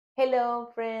Hello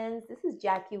friends, this is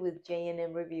Jackie with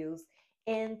J&M Reviews,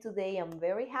 and today I'm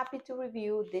very happy to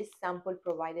review this sample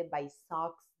provided by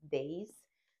Socks Daze.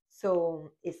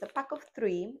 So it's a pack of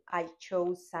 3. I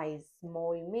chose size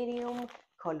small medium,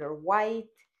 color white,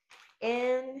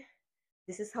 and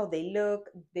this is how they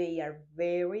look. They are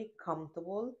very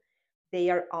comfortable. They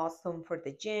are awesome for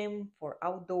the gym, for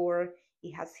outdoor.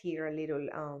 It has here a little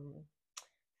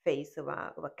face of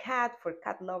a cat for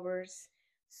cat lovers.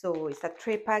 So it's a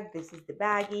 3-pack. This is the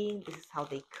bagging. This is how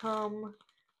they come.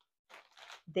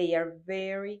 They are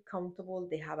very comfortable.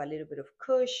 They have a little bit of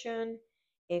cushion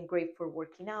and great for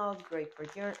working out, great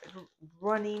for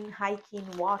running, hiking,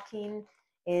 walking.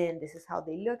 And this is how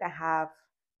they look. I have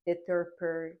the third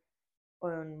pair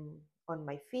on on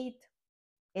my feet,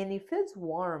 and it feels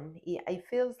warm. It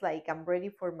feels like I'm ready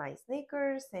for my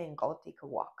sneakers and go take a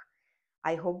walk.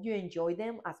 I hope you enjoy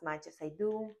them as much as I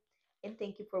do, and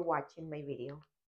thank you for watching my video.